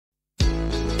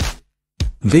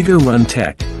Vigorun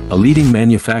Tech, a leading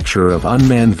manufacturer of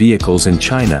unmanned vehicles in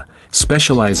China,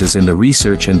 specializes in the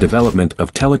research and development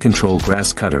of telecontrol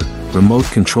grass cutter, remote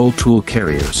control tool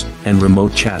carriers, and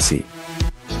remote chassis.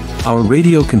 Our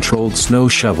radio-controlled snow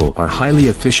shovel are highly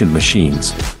efficient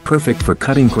machines, perfect for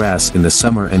cutting grass in the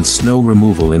summer and snow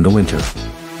removal in the winter.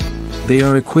 They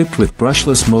are equipped with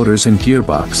brushless motors and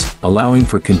gearbox, allowing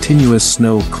for continuous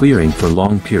snow clearing for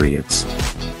long periods.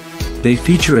 They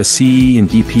feature a CE and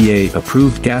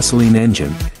EPA-approved gasoline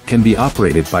engine, can be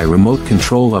operated by remote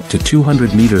control up to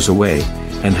 200 meters away,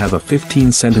 and have a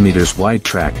 15 centimeters wide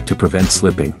track to prevent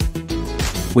slipping.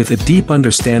 With a deep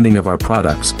understanding of our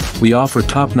products, we offer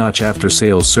top-notch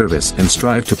after-sales service and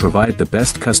strive to provide the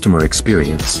best customer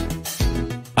experience.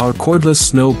 Our cordless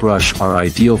snow brush are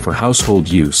ideal for household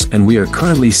use, and we are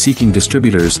currently seeking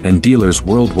distributors and dealers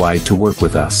worldwide to work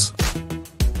with us.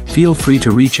 Feel free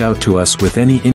to reach out to us with any